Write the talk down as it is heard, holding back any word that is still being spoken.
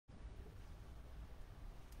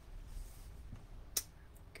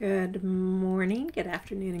Good morning, good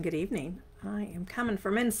afternoon, and good evening. I am coming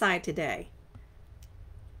from inside today.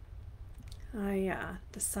 I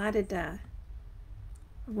decided to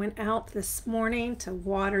went out this morning to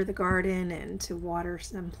water the garden and to water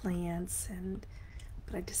some plants,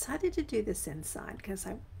 but I decided to do this inside because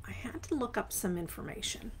I had to look up some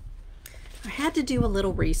information. I had to do a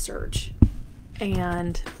little research,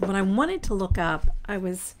 and when I wanted to look up, let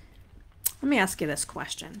me ask you this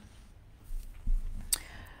question.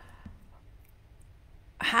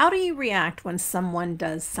 How do you react when someone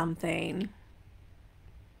does something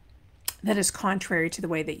that is contrary to the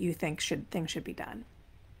way that you think things should be done?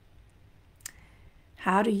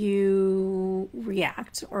 How do you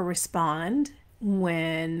react or respond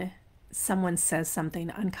when someone says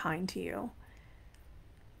something unkind to you?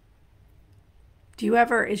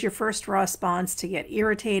 Is your first response to get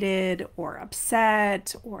irritated or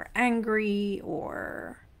upset or angry,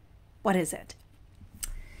 or what is it?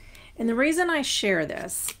 And the reason I share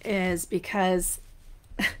this is because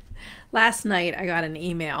last night I got an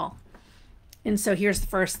email. And so here's the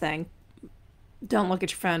first thing. Don't look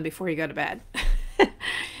at your phone before you go to bed.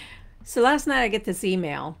 So last night I get this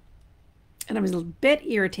email, and I was a bit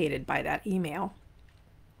irritated by that email.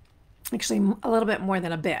 Actually, a little bit more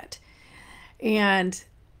than a bit. And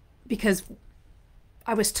because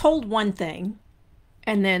I was told one thing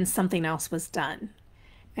and then something else was done.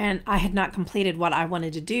 And I had not completed what I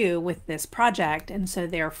wanted to do with this project. And so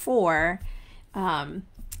therefore, and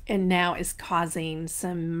now is causing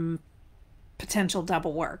some potential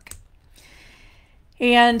double work.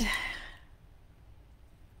 And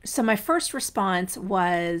so my first response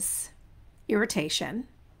was irritation.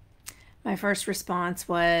 My first response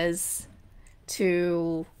was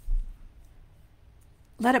to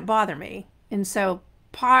let it bother me. And so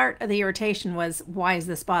part of the irritation was, why is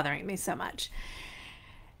this bothering me so much?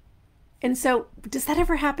 And so, does that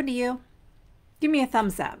ever happen to you? Give me a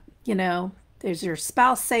thumbs up. There's your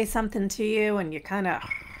spouse say something to you and you kind of,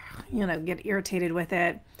 get irritated with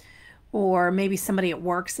it. Or maybe somebody at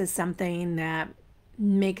work says something that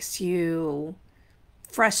makes you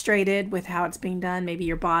frustrated with how it's being done. Maybe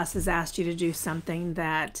your boss has asked you to do something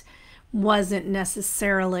that wasn't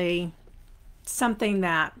necessarily something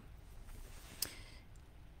that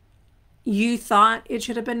you thought it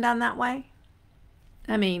should have been done that way.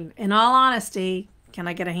 I mean, in all honesty, can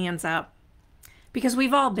I get a hands up? Because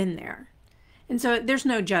we've all been there. And so there's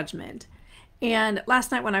no judgment. And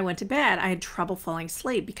last night when I went to bed, I had trouble falling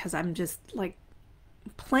asleep because I'm just like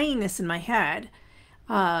playing this in my head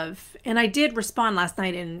and I did respond last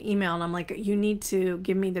night in an email, and I'm like, you need to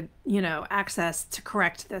give me the, access to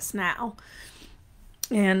correct this now.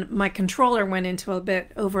 And my controller went into a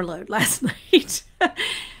bit overload last night.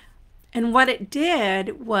 And what it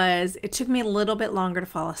did was it took me a little bit longer to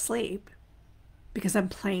fall asleep because I'm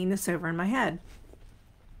playing this over in my head.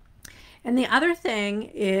 And the other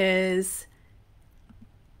thing is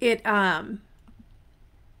it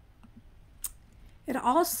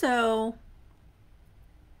also,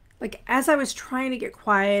 like, as I was trying to get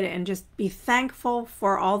quiet and just be thankful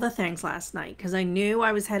for all the things last night, because I knew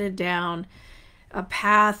I was headed down a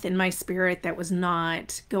path in my spirit that was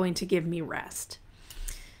not going to give me rest.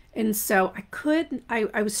 And so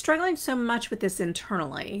I was struggling so much with this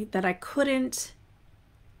internally that I couldn't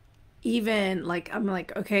even, I'm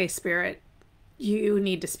like, okay, Spirit, you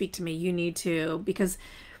need to speak to me. You need to, because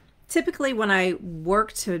typically when I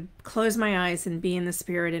work to close my eyes and be in the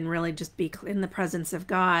Spirit and really just be in the presence of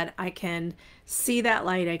God, I can see that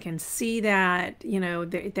light. I can see that,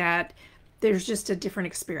 that there's just a different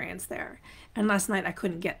experience there. And last night I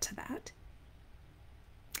couldn't get to that.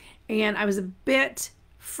 And I was a bit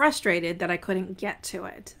frustrated that I couldn't get to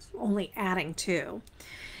it, only adding to.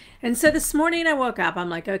 And so this morning I woke up,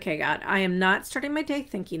 I'm like, okay, God, I am not starting my day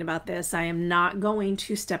thinking about this. I am not going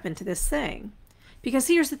to step into this thing. Because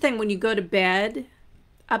here's the thing, when you go to bed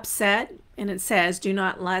upset and it says, do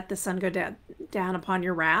not let the sun go down upon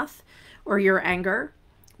your wrath or your anger.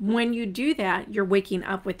 When you do that, you're waking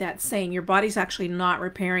up with that saying. Your body's actually not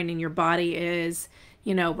repairing, and your body is,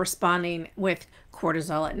 responding with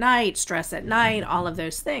cortisol at night, stress at night, all of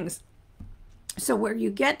those things. So where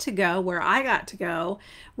I got to go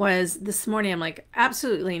was this morning, I'm like,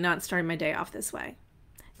 absolutely not starting my day off this way.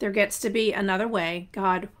 There gets to be another way.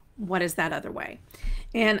 God, what is that other way?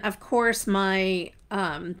 And of course, my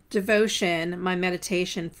devotion, my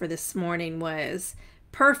meditation for this morning was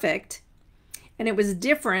perfect. And it was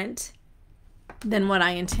different than what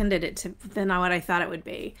I intended it to, than what I thought it would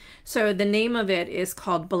be. So the name of it is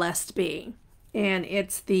called Blessed Be. And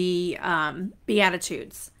it's the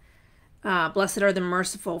Beatitudes. Blessed are the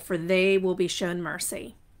merciful, for they will be shown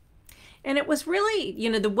mercy. And it was really, you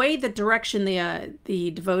know, the way the direction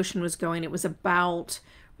the devotion was going, it was about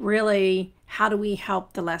really how do we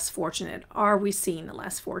help the less fortunate? Are we seeing the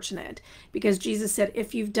less fortunate? Because Jesus said,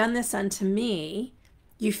 if you've done this unto me,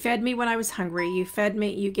 you fed me when I was hungry, you fed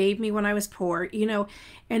me, you gave me when I was poor, you know.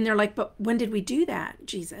 And they're like, but when did we do that,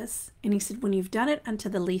 Jesus? And he said, when you've done it unto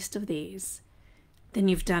the least of these, then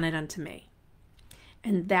you've done it unto me.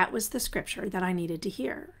 And that was the scripture that I needed to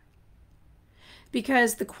hear.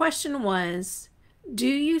 Because the question was, do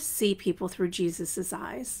you see people through Jesus's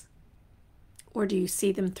eyes? Or do you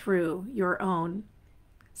see them through your own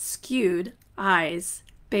skewed eyes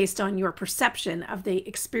based on your perception of the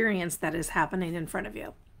experience that is happening in front of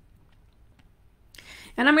you?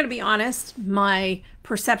 And I'm going to be honest, my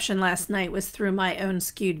perception last night was through my own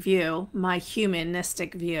skewed view, my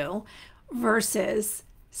humanistic view, versus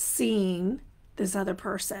seeing this other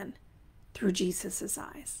person through Jesus's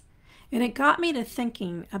eyes. And it got me to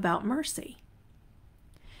thinking about mercy.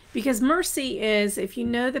 Because mercy is, if you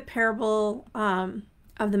know the parable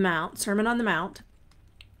of the Mount, Sermon on the Mount,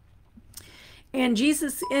 and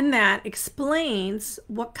Jesus in that explains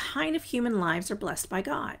what kind of human lives are blessed by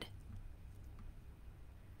God.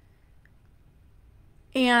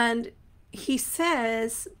 And he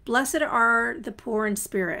says, blessed are the poor in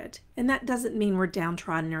spirit. And that doesn't mean we're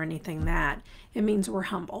downtrodden or anything that. It means we're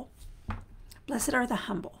humble. Blessed are the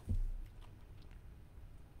humble.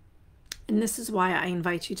 And this is why I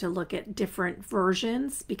invite you to look at different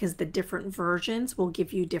versions, because the different versions will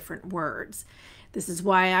give you different words. This is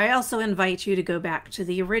why I also invite you to go back to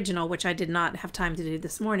the original, which I did not have time to do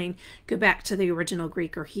this morning. Go back to the original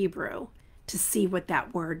Greek or Hebrew to see what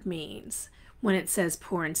that word means when it says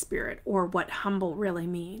poor in spirit, or what humble really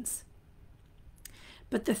means.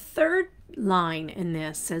 But the third line in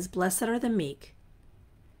this says, blessed are the meek,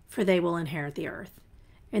 for they will inherit the earth.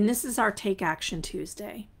 And this is our Take Action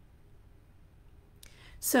Tuesday.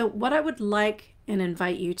 So what I would like and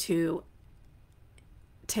invite you to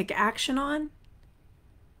take action on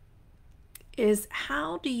is,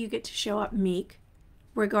 how do you get to show up meek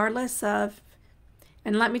regardless of,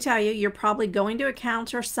 and let me tell you, you're probably going to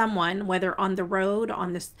encounter someone, whether on the road,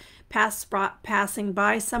 on this passing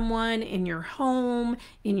by someone, in your home,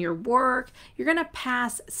 in your work, you're going to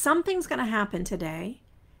pass, something's going to happen today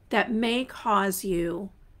that may cause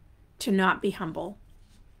you to not be humble.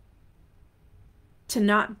 To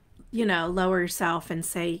not, you know, lower yourself and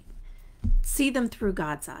say, see them through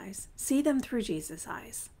God's eyes. See them through Jesus'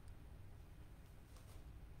 eyes.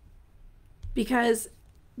 Because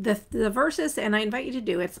the verses, and I invite you to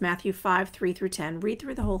do it, it's Matthew 5, 3 through 10. Read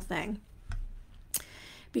through the whole thing.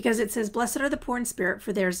 Because it says, blessed are the poor in spirit,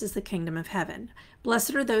 for theirs is the kingdom of heaven.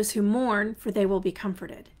 Blessed are those who mourn, for they will be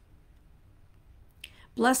comforted.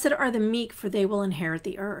 Blessed are the meek, for they will inherit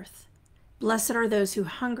the earth. Blessed are those who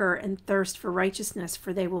hunger and thirst for righteousness,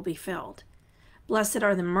 for they will be filled. Blessed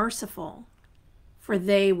are the merciful, for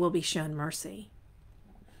they will be shown mercy.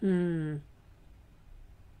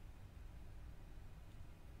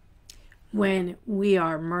 When we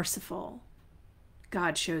are merciful,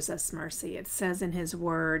 God shows us mercy. It says in his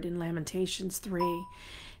word in Lamentations 3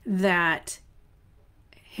 that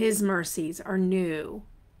his mercies are new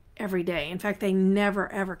every day. In fact, they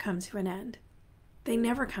never, ever come to an end. They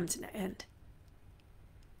never come to an end.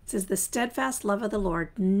 It says, the steadfast love of the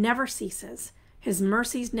Lord never ceases. His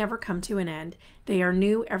mercies never come to an end. They are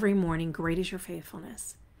new every morning. Great is your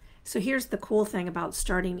faithfulness. So here's the cool thing about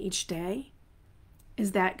starting each day,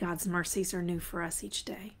 is that God's mercies are new for us each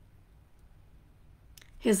day.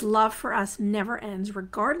 His love for us never ends,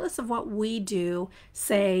 regardless of what we do,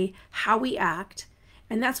 say, how we act.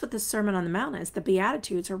 And that's what the Sermon on the Mount is. The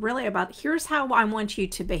Beatitudes are really about, here's how I want you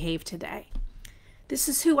to behave today. This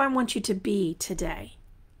is who I want you to be today.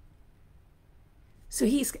 So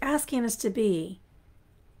he's asking us to be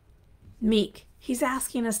meek. He's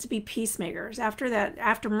asking us to be peacemakers. After that,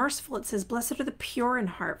 after merciful, it says, blessed are the pure in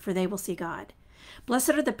heart, for they will see God.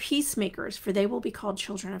 Blessed are the peacemakers, for they will be called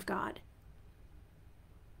children of God.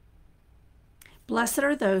 Blessed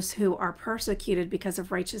are those who are persecuted because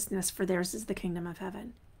of righteousness, for theirs is the kingdom of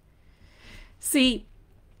heaven. See,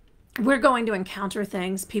 we're going to encounter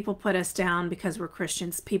things. People put us down because we're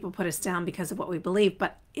Christians. People put us down because of what we believe.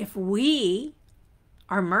 But if we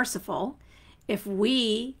are merciful, if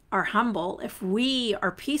we are humble, if we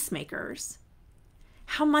are peacemakers,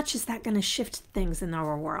 how much is that going to shift things in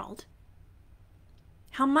our world?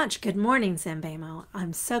 How much? Good morning, Zambamo.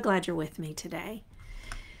 I'm so glad you're with me today.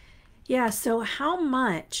 Yeah, so how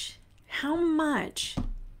much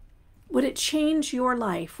Would it change your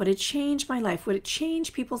life? Would it change my life? Would it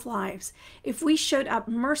change people's lives if we showed up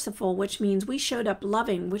merciful, which means we showed up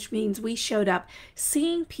loving, which means we showed up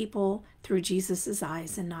seeing people through Jesus's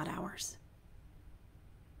eyes and not ours?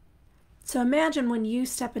 So imagine when you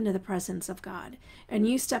step into the presence of God and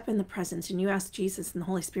you step in the presence and you ask Jesus and the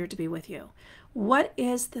Holy Spirit to be with you. What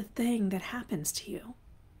is the thing that happens to you?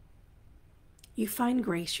 You find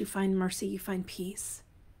grace, you find mercy, you find peace,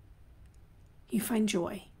 you find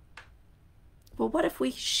joy. Well, what if we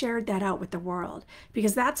shared that out with the world?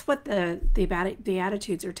 Because that's what the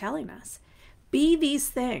Beatitudes are telling us. Be these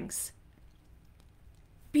things.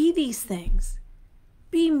 Be these things.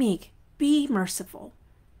 Be meek. Be merciful.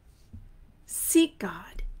 Seek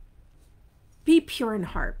God. Be pure in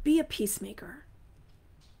heart. Be a peacemaker.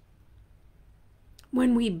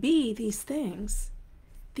 When we be these things,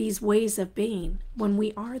 these ways of being, when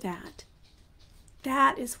we are that,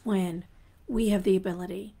 that is when we have the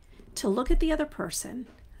ability to look at the other person.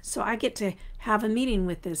 So I get to have a meeting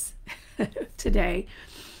with this today.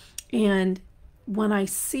 And when I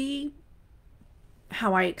see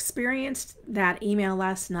how I experienced that email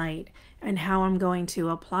last night and how I'm going to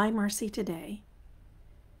apply mercy today,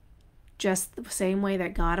 just the same way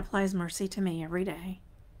that God applies mercy to me every day,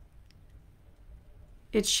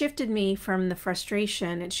 it shifted me from the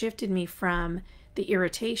frustration, it shifted me from the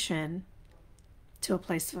irritation to a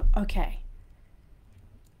place of, okay,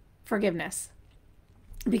 forgiveness.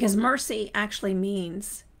 Because mercy actually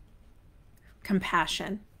means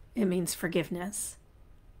compassion. It means forgiveness.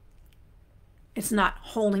 It's not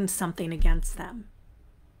holding something against them.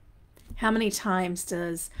 How many times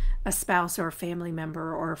does a spouse or a family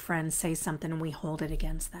member or a friend say something and we hold it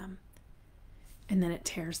against them? And then it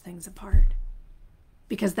tears things apart.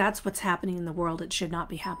 Because that's what's happening in the world. It should not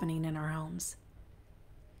be happening in our homes.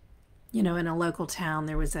 You know, in a local town,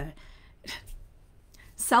 there was a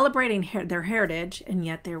celebrating their heritage, and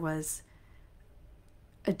yet there was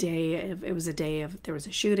a day of, there was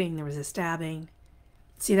a shooting, there was a stabbing.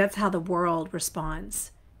 See, that's how the world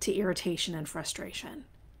responds to irritation and frustration.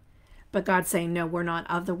 But God's saying, no, we're not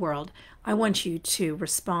of the world. I want you to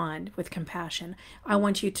respond with compassion. I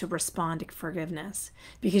want you to respond to forgiveness,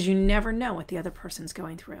 because you never know what the other person's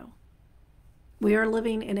going through. We are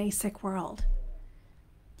living in a sick world.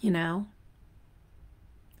 You know,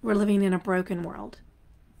 we're living in a broken world.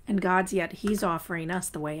 And He's offering us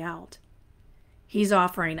the way out. He's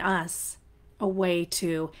offering us a way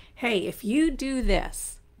to, hey, if you do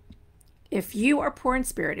this, if you are poor in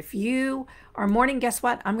spirit, if you are mourning, guess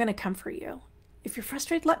what? I'm going to comfort you. If you're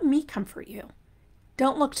frustrated, let me comfort you.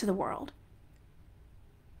 Don't look to the world.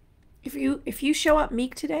 If you show up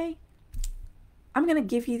meek today, I'm going to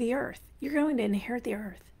give you the earth. You're going to inherit the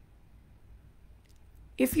earth.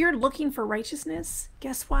 If you're looking for righteousness,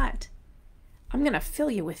 guess what? I'm going to fill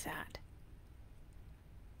you with that.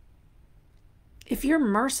 If you're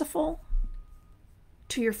merciful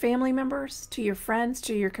to your family members, to your friends,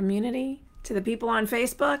 to your community, to the people on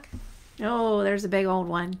Facebook, oh, there's a big old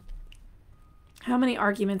one. How many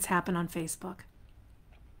arguments happen on Facebook?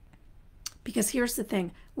 Because here's the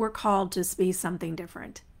thing, we're called to be something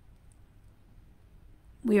different.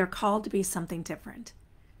 We are called to be something different.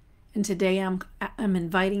 And today I'm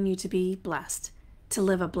inviting you to be blessed, to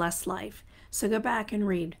live a blessed life. So go back and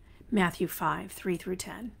read Matthew 5, 3 through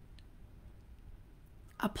 10.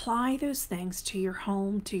 Apply those things to your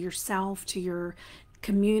home, to yourself, to your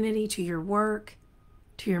community, to your work,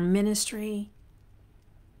 to your ministry,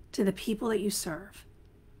 to the people that you serve.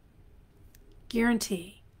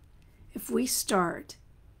 Guarantee, if I start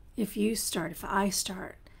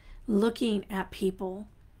looking at people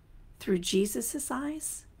through Jesus's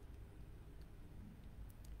eyes,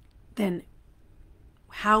 then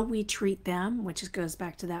how we treat them, which goes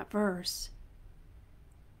back to that verse,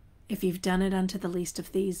 if you've done it unto the least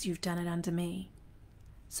of these, you've done it unto me.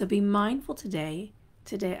 So be mindful today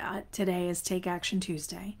is Take Action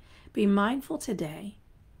Tuesday. Be mindful today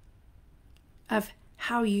of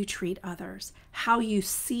how you treat others, how you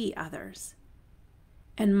see others.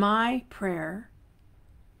 And my prayer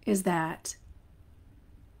is that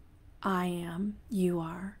I am, you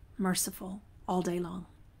are, merciful all day long.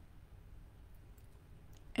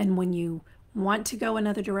 And when you want to go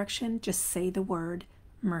another direction, just say the word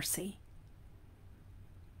mercy.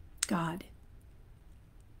 God,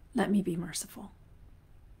 let me be merciful.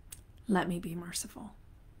 Let me be merciful.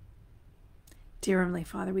 Dear Heavenly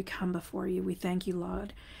Father, we come before you. We thank you,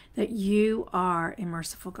 Lord, that you are a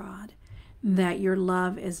merciful God, that your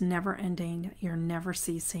love is never ending, you're never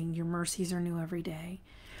ceasing, your mercies are new every day.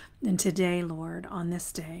 And today, Lord, on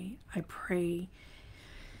this day, I pray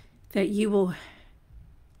that you will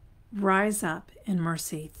Rise up in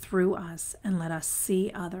mercy through us and let us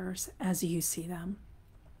see others as you see them.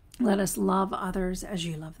 Let us love others as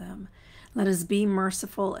you love them. Let us be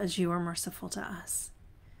merciful as you are merciful to us.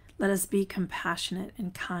 Let us be compassionate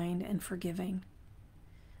and kind and forgiving.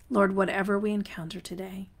 Lord, whatever we encounter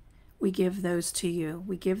today, we give those to you.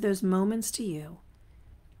 We give those moments to you.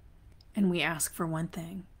 And we ask for one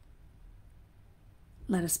thing.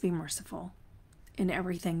 Let us be merciful in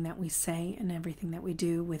everything that we say and everything that we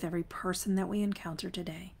do with every person that we encounter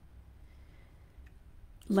today.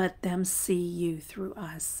 Let them see you through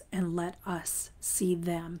us, and let us see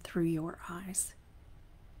them through your eyes.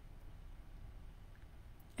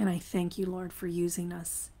 And I thank you, Lord, for using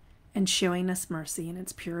us and showing us mercy in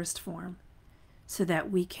its purest form so that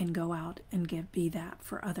we can go out and be that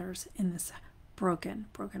for others in this broken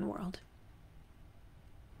world.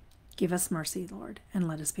 Give us mercy, Lord, and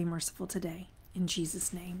let us be merciful today. In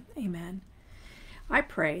Jesus' name, amen. I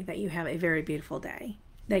pray that you have a very beautiful day,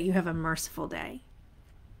 that you have a merciful day.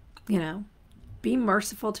 Be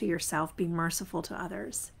merciful to yourself, be merciful to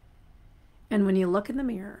others. And when you look in the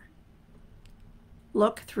mirror,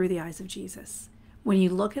 look through the eyes of Jesus. When you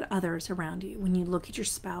look at others around you, when you look at your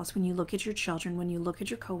spouse, when you look at your children, when you look at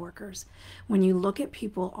your coworkers, when you look at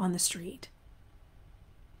people on the street,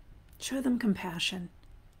 show them compassion,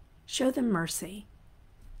 show them mercy,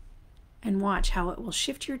 and watch how it will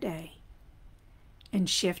shift your day and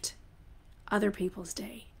shift other people's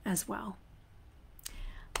day as well.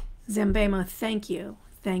 Zambemo, thank you.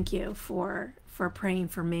 Thank you for praying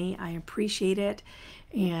for me. I appreciate it.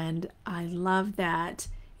 And I love that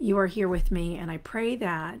you are here with me. And I pray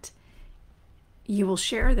that you will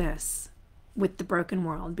share this with the broken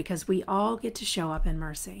world, because we all get to show up in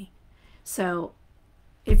mercy. So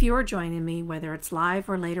if you're joining me, whether it's live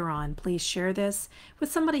or later on, please share this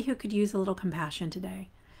with somebody who could use a little compassion today,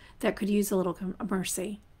 that could use a little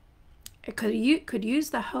mercy. It could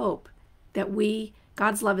use the hope that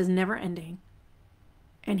God's love is never ending,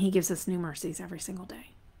 and he gives us new mercies every single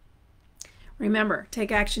day. Remember,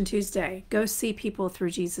 Take Action Tuesday. Go see people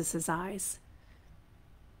through Jesus's eyes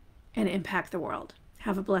and impact the world.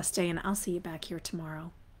 Have a blessed day, and I'll see you back here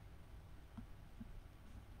tomorrow.